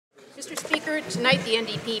Mr. Speaker, tonight the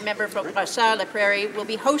NDP member from La Prairie will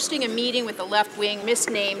be hosting a meeting with the left-wing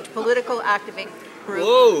misnamed political activist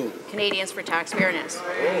group, Canadians for Tax Fairness.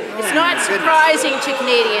 It's not surprising to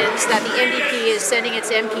Canadians that the NDP is sending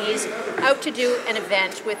its MPs out to do an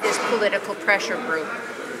event with this political pressure group.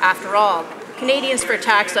 After all, Canadians for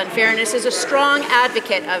Tax Unfairness is a strong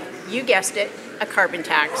advocate of, you guessed it, a carbon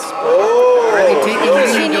tax. They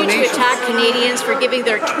continue to attack Canadians for giving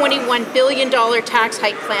their $21 billion tax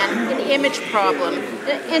hike plan an image problem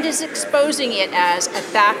and is exposing it as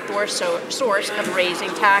a backdoor source of raising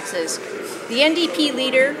taxes. The NDP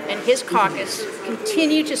leader and his caucus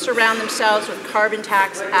continue to surround themselves with carbon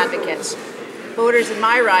tax advocates. Voters in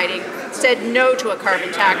my riding said no to a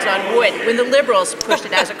carbon tax on wood when the Liberals pushed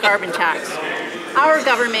it as a carbon tax. Our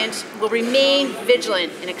government will remain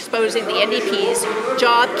vigilant in exposing the NDP's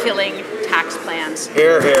job-killing tax plans.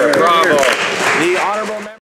 Hear, hear. Bravo. The honourable member.